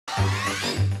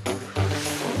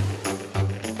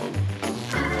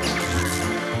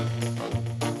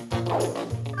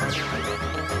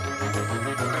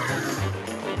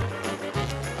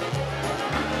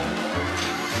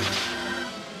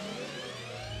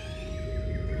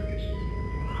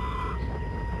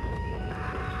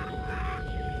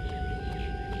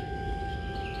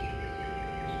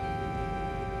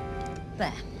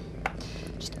There.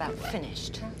 Just about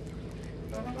finished.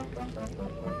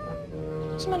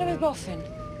 What's the matter with Boffin?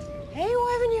 Hey,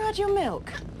 why haven't you had your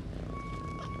milk?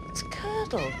 It's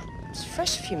curdled. It's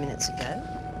fresh a few minutes ago.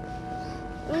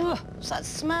 Ugh, what's that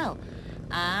smell?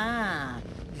 Ah,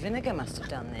 vinegar must have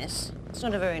done this. It's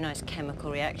not a very nice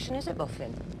chemical reaction, is it,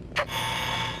 Boffin? Get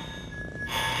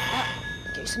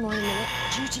you some more in a minute.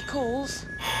 Duty calls.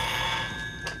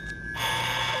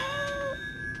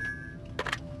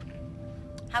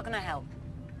 How can I help?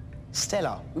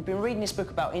 Stella, we've been reading this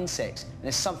book about insects, and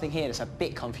there's something here that's a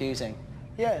bit confusing.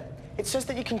 Yeah, it says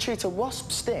that you can treat a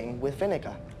wasp sting with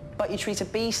vinegar. But you treat a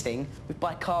bee sting with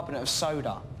bicarbonate of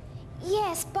soda.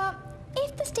 Yes, but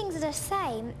if the stings are the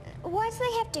same, why do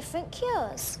they have different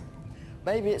cures?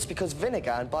 Maybe it's because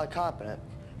vinegar and bicarbonate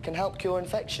can help cure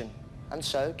infection, and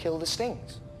so kill the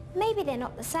stings. Maybe they're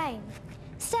not the same.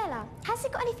 Stella, has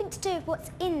it got anything to do with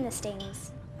what's in the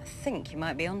stings? I think you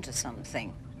might be onto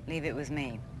something. Leave it with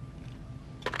me.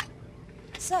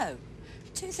 So,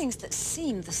 two things that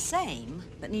seem the same,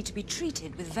 but need to be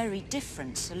treated with very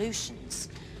different solutions.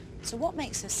 So what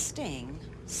makes a sting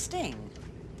sting?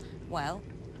 Well,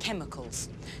 chemicals.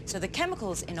 So the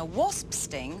chemicals in a wasp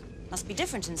sting must be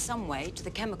different in some way to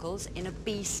the chemicals in a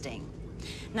bee sting.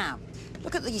 Now,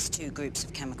 look at these two groups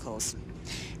of chemicals.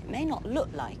 It may not look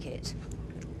like it,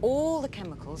 but all the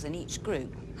chemicals in each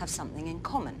group have something in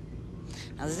common.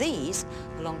 Now, these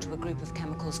belong to a group of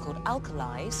chemicals called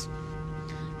alkalis,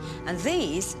 and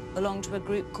these belong to a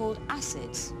group called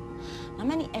acids. Now,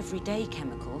 many everyday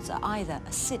chemicals are either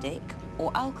acidic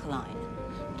or alkaline.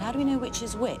 But how do we know which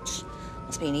is which?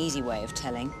 Must be an easy way of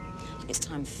telling. It's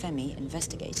time Femi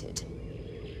investigated.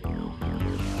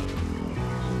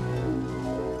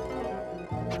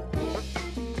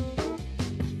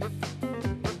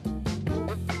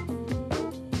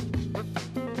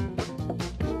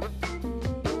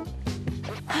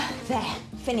 There,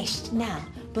 finished. Now,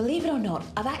 believe it or not,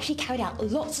 I've actually carried out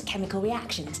lots of chemical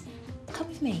reactions. Come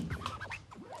with me.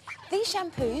 These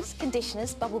shampoos,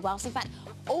 conditioners, bubble baths, in fact,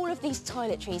 all of these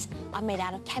toiletries are made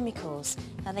out of chemicals.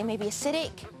 Now, they may be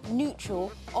acidic,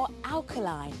 neutral, or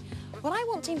alkaline. What I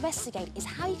want to investigate is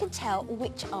how you can tell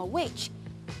which are which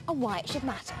and why it should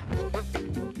matter.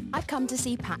 I've come to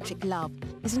see Patrick Love,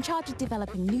 who's in charge of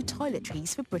developing new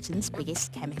toiletries for Britain's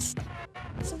biggest chemist.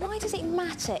 So why does it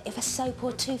matter if a soap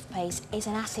or toothpaste is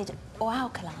an acid or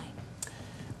alkaline?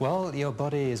 Well, your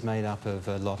body is made up of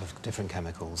a lot of different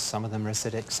chemicals. Some of them are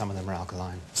acidic, some of them are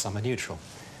alkaline, some are neutral.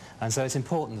 And so it's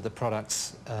important that the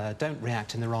products don't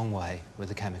react in the wrong way with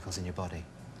the chemicals in your body.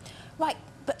 Right,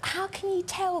 but how can you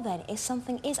tell then if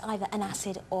something is either an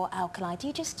acid or alkali? Do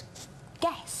you just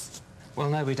guess? Well,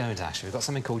 no, we don't actually. We've got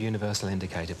something called universal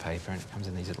indicator paper, and it comes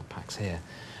in these little packs here.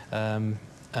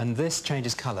 And this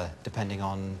changes colour depending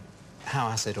on how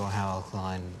acid or how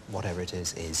alkaline, whatever it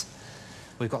is.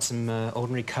 We've got some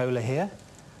ordinary cola here,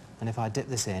 and if I dip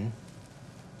this in,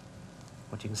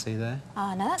 what you can see there?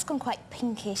 Ah, now that's gone quite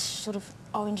pinkish, sort of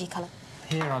orangey colour.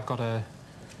 Here I've got a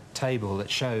table that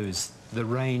shows the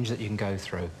range that you can go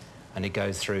through, and it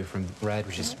goes through from red,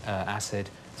 which is acid,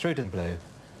 through to blue.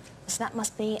 So that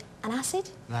must be an acid?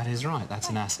 That is right, that's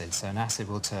an acid. So an acid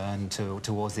will turn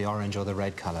towards the orange or the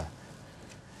red colour.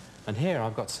 And here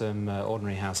I've got some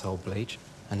ordinary household bleach,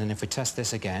 and then if we test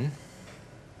this again,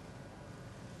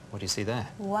 what do you see there?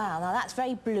 Wow, now that's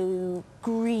very blue,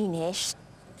 greenish.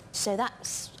 So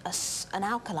that's an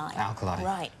alkaline. Alkaline.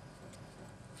 Right.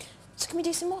 So can we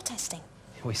do some more testing?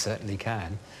 We certainly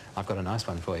can. I've got a nice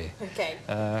one for you. OK.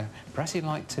 Perhaps you'd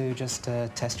like to just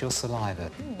test your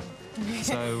saliva.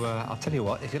 So I'll tell you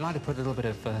what, if you'd like to put a little bit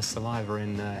of saliva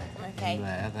in there,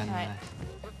 then... Right.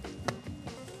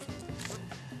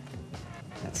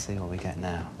 Let's see what we get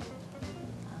now.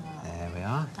 There we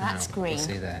are. That's now, green. You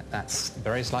see there? That's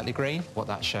very slightly green. What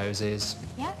that shows is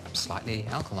slightly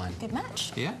alkaline. Good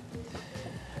match. Yeah.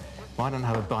 Why don't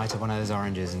have a bite of one of those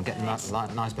oranges and get a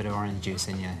nice bit of orange juice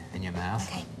in your mouth?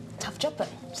 OK. Tough job, but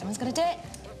someone's got to do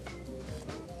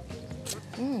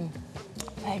it.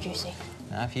 Very juicy.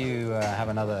 Now, if you have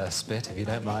another spit, if you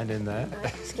don't mind, in there.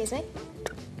 Excuse me.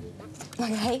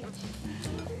 OK.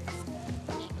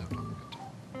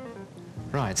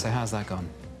 Right, so how's that gone?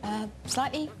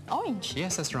 Slightly orange.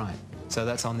 Yes, that's right. So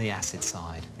that's on the acid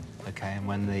side, OK? And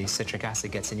when the citric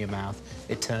acid gets in your mouth,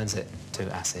 it turns it to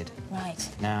acid. Right.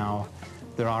 Now,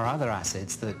 there are other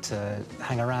acids that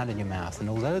hang around in your mouth, and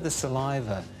although the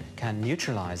saliva can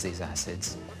neutralise these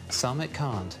acids, some it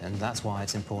can't, and that's why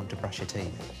it's important to brush your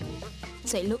teeth.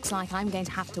 So it looks like I'm going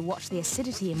to have to watch the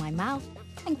acidity in my mouth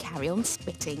and carry on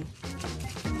spitting.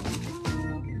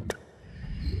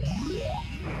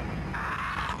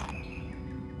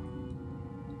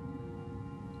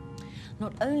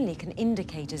 Not only can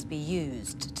indicators be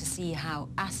used to see how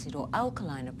acid or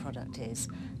alkaline a product is,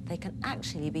 they can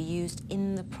actually be used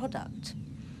in the product.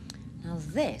 Now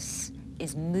this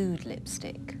is mood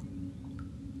lipstick,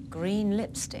 green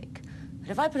lipstick. But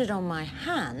if I put it on my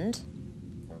hand,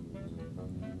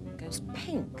 it goes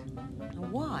pink. Now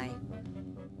why?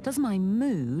 Does my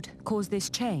mood cause this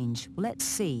change? Well, let's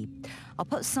see. I'll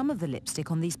put some of the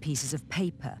lipstick on these pieces of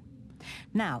paper.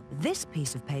 Now, this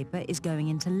piece of paper is going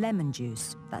into lemon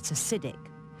juice. That's acidic.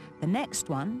 The next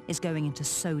one is going into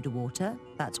soda water.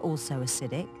 That's also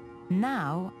acidic.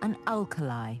 Now, an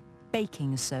alkali,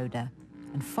 baking soda.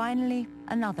 And finally,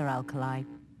 another alkali,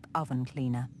 oven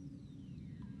cleaner.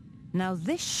 Now,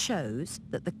 this shows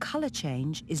that the colour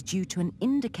change is due to an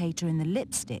indicator in the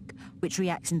lipstick which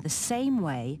reacts in the same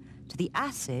way to the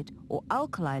acid or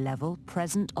alkali level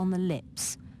present on the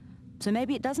lips. So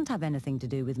maybe it doesn't have anything to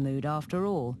do with mood after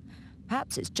all.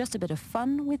 Perhaps it's just a bit of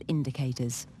fun with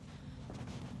indicators.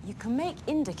 You can make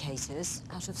indicators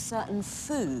out of certain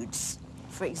foods.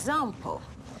 For example,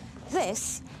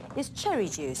 this is cherry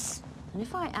juice. And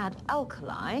if I add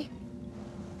alkali,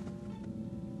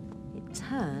 it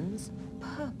turns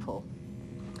purple.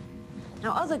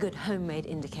 Now, other good homemade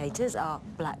indicators are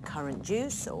blackcurrant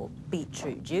juice or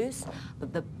beetroot juice,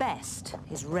 but the best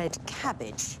is red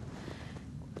cabbage,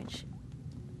 which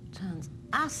turns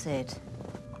acid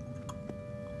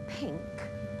pink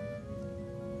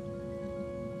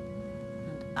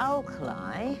and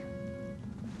alkali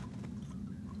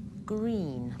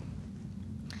green.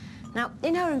 Now,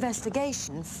 in her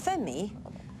investigation, Femi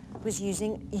was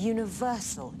using a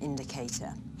universal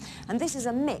indicator. And this is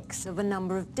a mix of a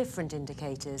number of different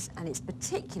indicators, and it's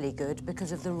particularly good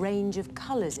because of the range of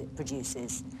colours it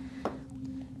produces.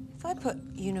 If I put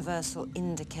universal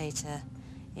indicator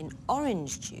in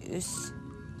orange juice,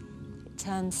 it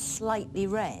turns slightly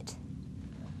red.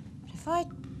 But if I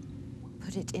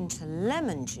put it into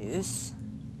lemon juice,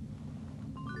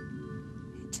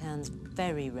 it turns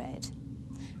very red.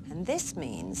 And this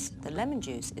means the lemon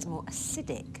juice is more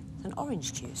acidic than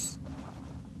orange juice.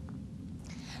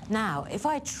 Now, if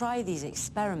I try these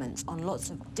experiments on lots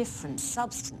of different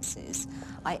substances,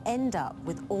 I end up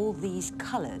with all these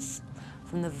colours,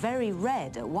 from the very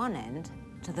red at one end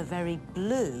to the very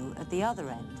blue at the other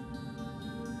end.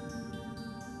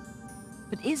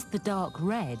 But is the dark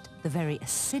red, the very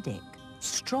acidic,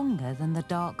 stronger than the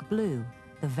dark blue,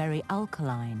 the very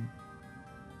alkaline?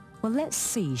 Well, let's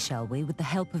see, shall we, with the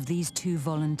help of these two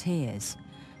volunteers.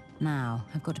 Now,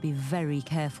 I've got to be very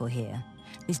careful here.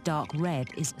 This dark red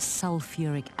is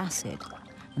sulfuric acid,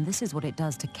 and this is what it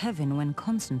does to Kevin when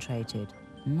concentrated.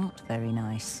 Not very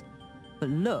nice. But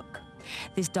look,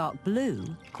 this dark blue,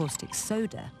 caustic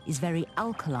soda, is very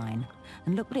alkaline,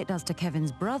 and look what it does to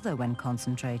Kevin's brother when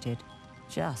concentrated.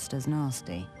 Just as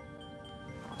nasty.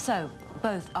 So,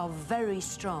 both are very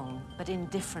strong, but in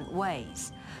different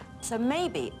ways. So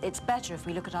maybe it's better if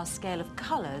we look at our scale of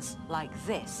colours like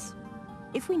this.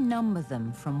 If we number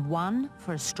them from 1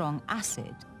 for a strong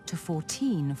acid to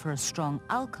 14 for a strong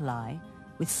alkali,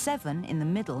 with 7 in the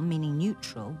middle meaning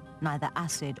neutral, neither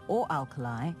acid or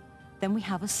alkali, then we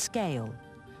have a scale,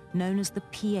 known as the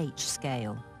pH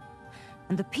scale.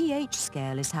 And the pH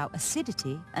scale is how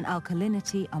acidity and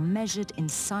alkalinity are measured in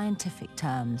scientific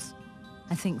terms.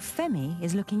 I think Femi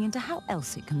is looking into how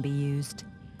else it can be used.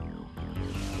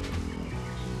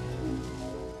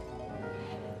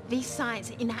 These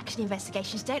science in action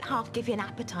investigations don't half give you an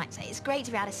appetite, so it's great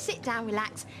to be able to sit down,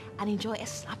 relax, and enjoy a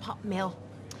slap-up meal.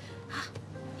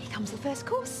 Here comes the first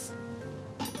course.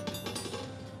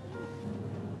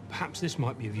 Perhaps this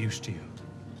might be of use to you.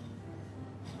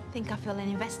 I think I feel an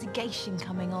investigation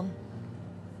coming on.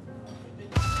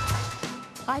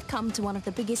 I've come to one of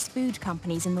the biggest food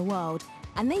companies in the world,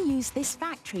 and they use this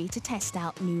factory to test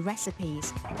out new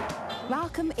recipes.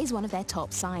 Malcolm is one of their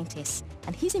top scientists,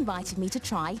 and he's invited me to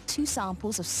try 2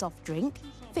 samples of soft drink,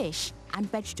 fish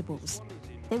and vegetables.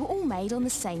 They were all made on the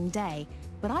same day,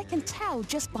 but I can tell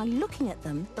just by looking at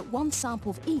them that one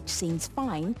sample of each seems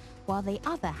fine, while the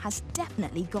other has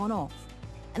definitely gone off.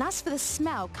 And as for the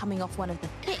smell coming off one of the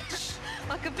fish...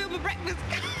 I can feel my breakfast.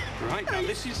 Right, now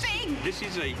this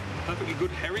is a perfectly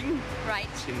good herring. Right.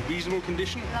 It's in reasonable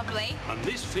condition. Lovely. And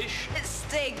this fish... It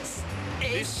stinks.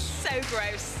 It's so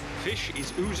gross. Fish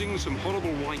is oozing some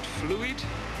horrible white fluid.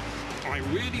 I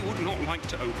really would not like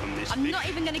to open this I'm fish. not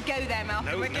even going to go there,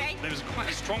 Malcolm, No, okay? no, there's quite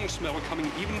a strong smell coming,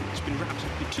 even it's been wrapped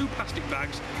in 2 plastic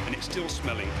bags and it's still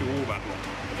smelling through all that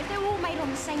lot. If they were all made on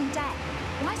the same day,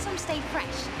 why some stayed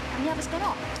fresh and the others gone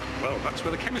off? Well, that's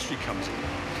where the chemistry comes in.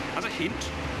 As a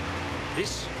hint,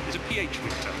 this is a pH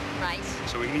meter. Right.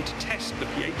 So we need to test the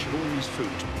pH of all these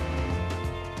foods.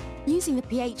 Using the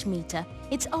pH meter,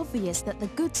 it's obvious that the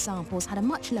good samples had a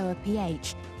much lower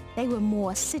pH. They were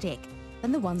more acidic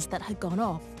than the ones that had gone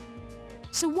off.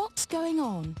 So what's going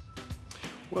on?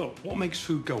 Well, what makes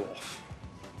food go off?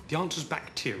 The answer's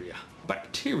bacteria.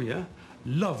 Bacteria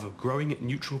love growing at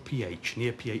neutral pH,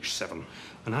 near pH 7.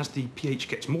 And as the pH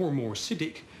gets more and more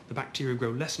acidic, the bacteria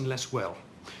grow less and less well.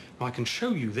 Now, I can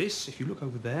show you this. If you look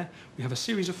over there, we have a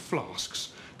series of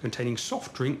flasks containing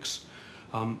soft drinks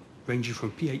ranging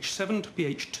from pH 7 to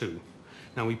pH 2.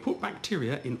 Now, we put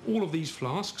bacteria in all of these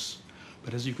flasks,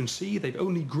 but as you can see, they've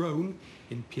only grown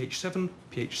in pH 7,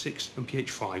 pH 6 and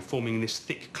pH 5, forming this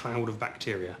thick cloud of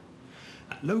bacteria.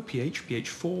 At low pH, pH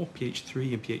 4, pH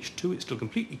 3 and pH 2, it's still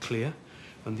completely clear,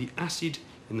 and the acid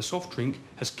in the soft drink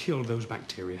has killed those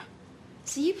bacteria.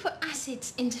 So you put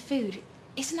acids into food.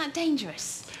 Isn't that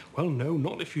dangerous? Well, no,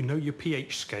 not if you know your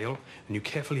pH scale and you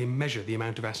carefully measure the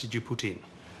amount of acid you put in.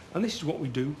 And this is what we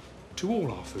do to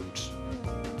all our foods.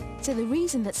 So the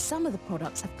reason that some of the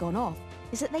products have gone off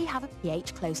is that they have a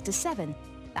pH close to 7.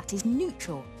 That is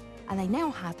neutral. And they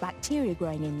now have bacteria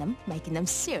growing in them, making them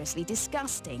seriously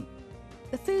disgusting.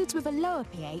 The foods with a lower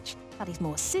pH, that is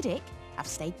more acidic, have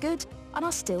stayed good and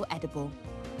are still edible.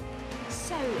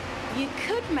 So you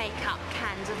could make up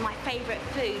cans of my favourite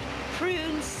food,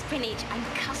 prunes, spinach and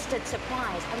custard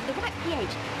surprise. And with the right pH,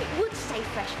 it would stay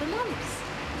fresh for months.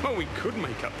 Well, we could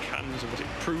make up cans of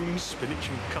prunes, spinach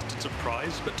and custard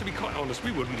surprise, but to be quite honest,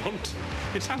 we wouldn't want to.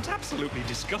 It sounds absolutely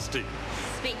disgusting.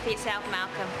 Speak for yourself,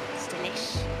 Malcolm. It's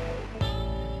delish.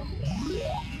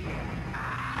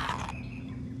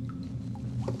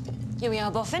 Here we are,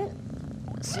 Boffin.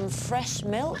 Some fresh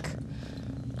milk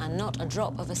and not a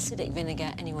drop of acidic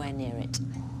vinegar anywhere near it.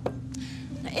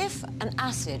 Now, if an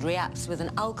acid reacts with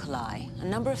an alkali, a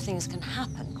number of things can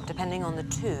happen depending on the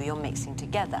two you're mixing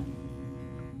together.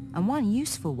 And one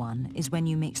useful one is when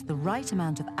you mix the right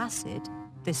amount of acid,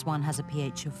 this one has a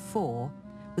pH of 4,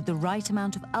 with the right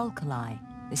amount of alkali,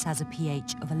 this has a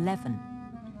pH of 11.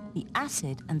 The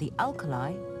acid and the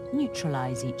alkali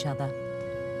neutralize each other.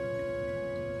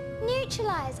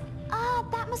 Neutralise? Ah,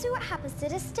 that must be what happens to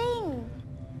the sting.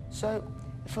 So,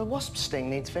 if a wasp sting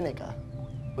needs vinegar,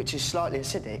 which is slightly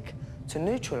acidic, to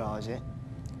neutralise it,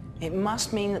 It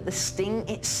must mean that the sting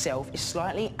itself is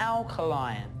slightly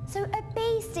alkaline. So a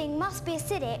bee sting must be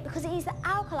acidic because it needs the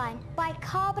alkaline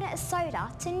bicarbonate of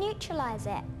soda to neutralise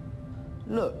it.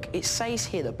 Look, it says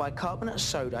here that bicarbonate of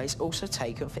soda is also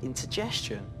taken for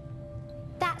indigestion.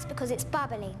 That's because it's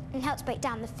bubbly and helps break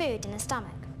down the food in the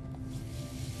stomach.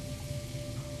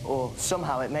 or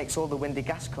somehow it makes all the windy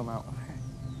gas come out.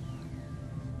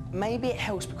 Maybe it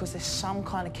helps because there's some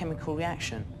kind of chemical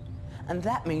reaction. And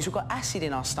that means we've got acid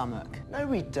in our stomach. No,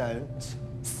 we don't.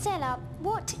 Stella,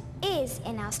 what is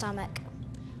in our stomach?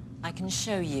 I can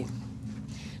show you.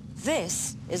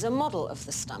 This is a model of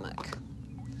the stomach.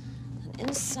 And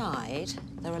inside,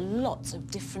 there are lots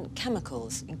of different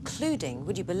chemicals, including,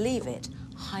 would you believe it,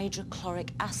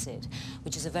 hydrochloric acid,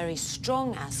 which is a very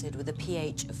strong acid with a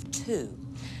pH of 2.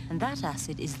 And that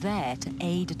acid is there to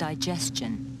aid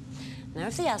digestion. Now,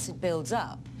 if the acid builds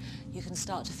up, you can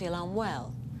start to feel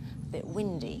unwell, a bit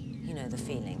windy, you know the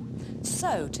feeling.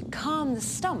 So, to calm the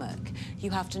stomach, you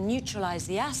have to neutralize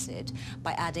the acid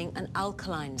by adding an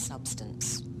alkaline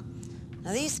substance.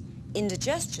 Now, these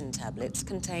indigestion tablets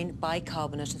contain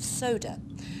bicarbonate of soda,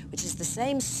 which is the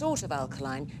same sort of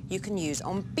alkaline you can use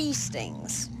on bee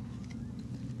stings.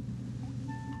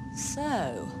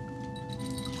 So,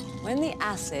 when the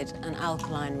acid and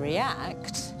alkaline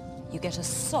react, you get a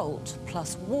salt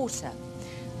plus water.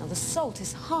 Now, the salt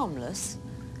is harmless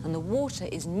and the water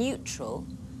is neutral,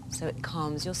 so it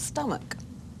calms your stomach.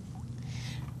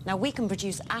 Now, we can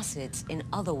produce acids in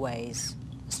other ways,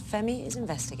 as Femi is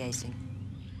investigating.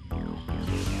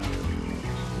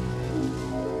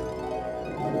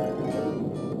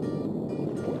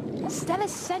 Stella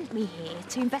sent me here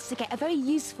to investigate a very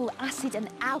useful acid and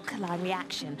alkaline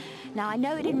reaction. Now, I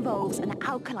know it involves an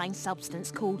alkaline substance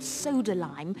called soda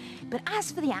lime, but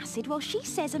as for the acid, well, she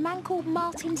says a man called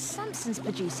Martin Sampson's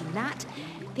producing that.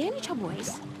 The only trouble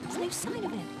is, there's no sign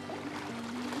of him.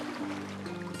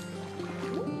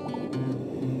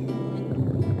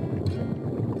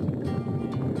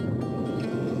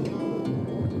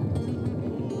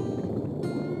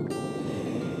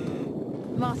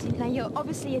 Martin, now you're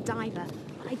obviously a diver.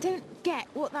 I don't get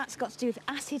what that's got to do with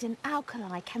acid and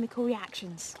alkali chemical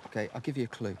reactions. Okay, I'll give you a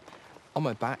clue. On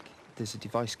my back, there's a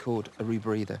device called a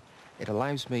rebreather. It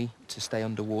allows me to stay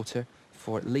underwater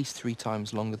for at least 3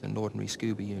 times longer than an ordinary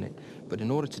scuba unit. But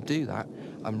in order to do that,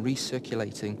 I'm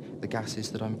recirculating the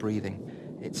gases that I'm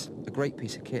breathing. It's a great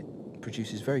piece of kit,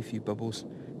 produces very few bubbles,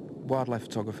 Wildlife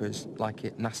photographers like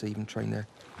it. NASA even train their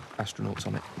astronauts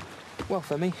on it. Well,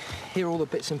 Femi, here are all the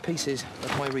bits and pieces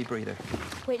of my rebreather.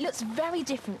 Well, it looks very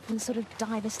different from the sort of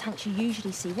diver's tanks you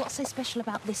usually see. What's so special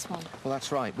about this one? Well,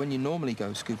 that's right. When you normally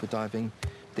go scuba diving,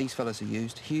 these fellas are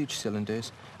used, huge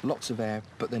cylinders, lots of air,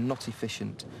 but they're not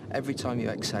efficient. Every time you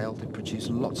exhale, they produce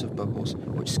lots of bubbles,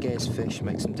 which scares fish,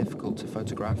 makes them difficult to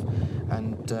photograph,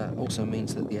 and also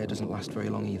means that the air doesn't last very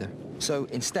long either. So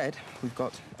instead, we've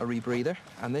got a rebreather,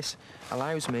 and this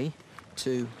allows me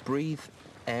to breathe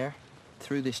air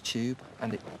through this tube,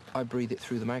 and I breathe it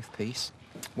through the mouthpiece.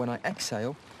 When I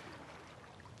exhale,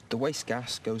 the waste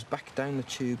gas goes back down the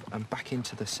tube and back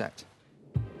into the set.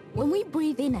 When we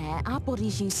breathe in air, our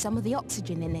bodies use some of the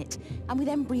oxygen in it, and we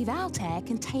then breathe out air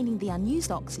containing the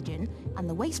unused oxygen and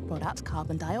the waste product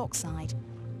carbon dioxide.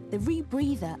 The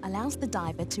rebreather allows the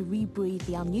diver to rebreathe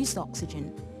the unused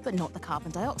oxygen, but not the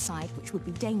carbon dioxide, which would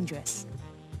be dangerous.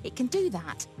 It can do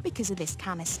that because of this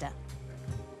canister.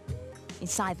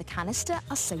 Inside the canister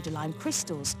are soda lime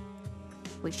crystals,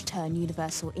 which turn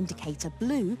universal indicator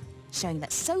blue, showing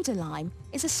that soda lime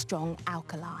is a strong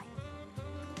alkali.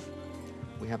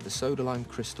 We have the soda lime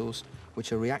crystals,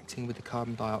 which are reacting with the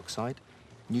carbon dioxide,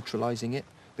 neutralising it.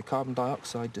 The carbon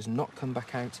dioxide does not come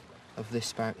back out of this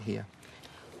spout here.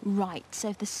 Right, so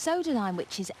if the soda lime,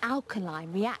 which is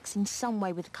alkaline, reacts in some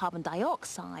way with carbon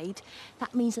dioxide,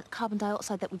 that means that the carbon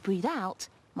dioxide that we breathe out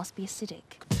must be acidic.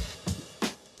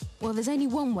 Well, there's only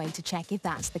one way to check if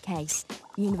that's the case,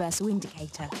 universal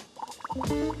indicator.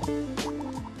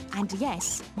 And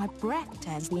yes, my breath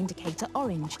turns the indicator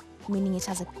orange, meaning it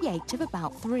has a pH of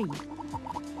about 3.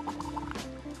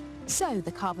 So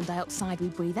the carbon dioxide we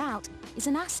breathe out is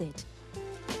an acid.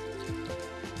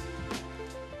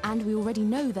 And we already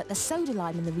know that the soda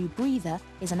lime in the rebreather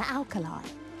is an alkali.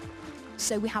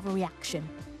 So we have a reaction.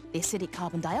 The acidic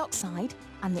carbon dioxide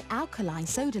and the alkaline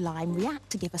soda lime react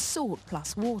to give us salt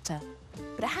plus water.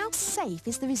 But how safe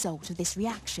is the result of this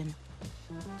reaction?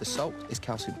 The salt is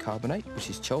calcium carbonate, which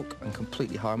is chalk and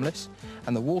completely harmless,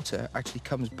 and the water actually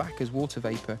comes back as water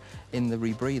vapour in the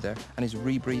rebreather and is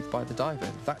rebreathed by the diver.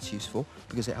 That's useful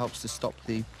because it helps to stop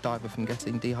the diver from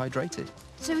getting dehydrated.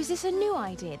 So is this a new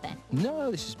idea then?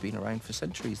 No, this has been around for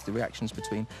centuries, the reactions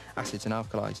between acids and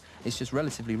alkalis. It's just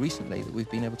relatively recently that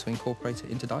we've been able to incorporate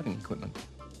it into diving equipment.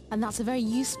 And that's a very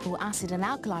useful acid and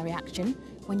alkali reaction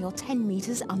when you're 10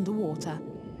 metres underwater.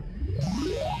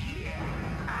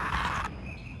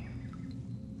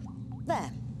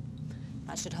 There.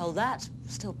 That should hold that.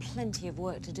 Still plenty of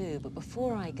work to do, but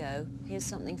before I go, here's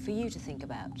something for you to think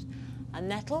about. A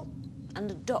nettle and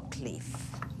a dock leaf.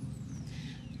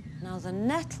 Now the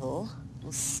nettle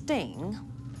will sting,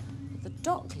 but the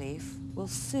dock leaf will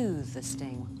soothe the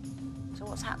sting. So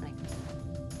what's happening?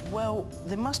 Well,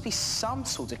 there must be some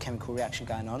sort of chemical reaction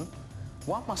going on.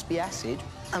 One must be acid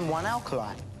and one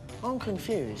alkali. I'm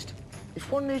confused.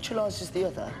 If one neutralises the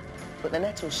other, but the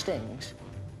nettle stings,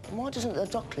 then why doesn't the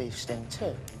dock leaf sting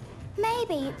too?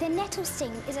 Maybe the nettle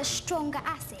sting is a stronger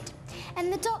acid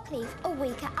and the dock leaf a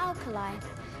weaker alkali.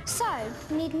 So,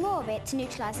 we need more of it to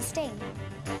neutralise the sting.